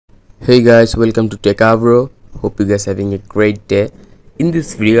Hey guys, welcome to TechAbro. Hope you guys having a great day. In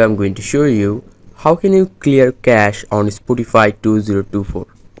this video I'm going to show you how can you clear cache on Spotify 2024.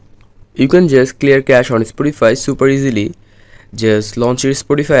 You can just clear cache on Spotify super easily. Just launch your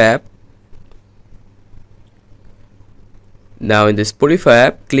Spotify app. Now in the Spotify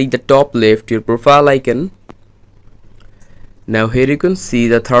app, click the top left your profile icon. Now here you can see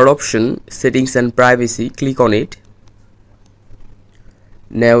the third option, settings and privacy. Click on it.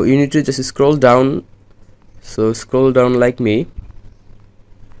 Now you need to just scroll down, so scroll down like me,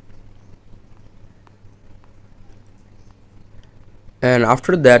 and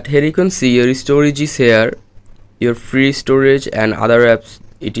after that here you can see your storage is here, your free storage and other apps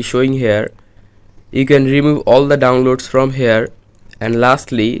it is showing here. You can remove all the downloads from here, and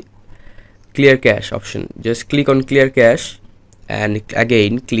lastly clear cache option. Just click on clear cache and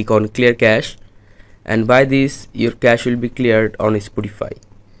again click on clear cache, and by this your cache will be cleared on Spotify.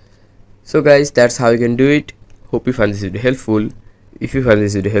 So guys, that's how you can do it. Hope you find this video helpful. If you find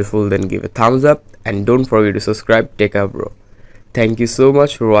this video helpful, then give a thumbs up and don't forget to subscribe TechAbro. Thank you so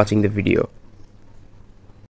much for watching the video.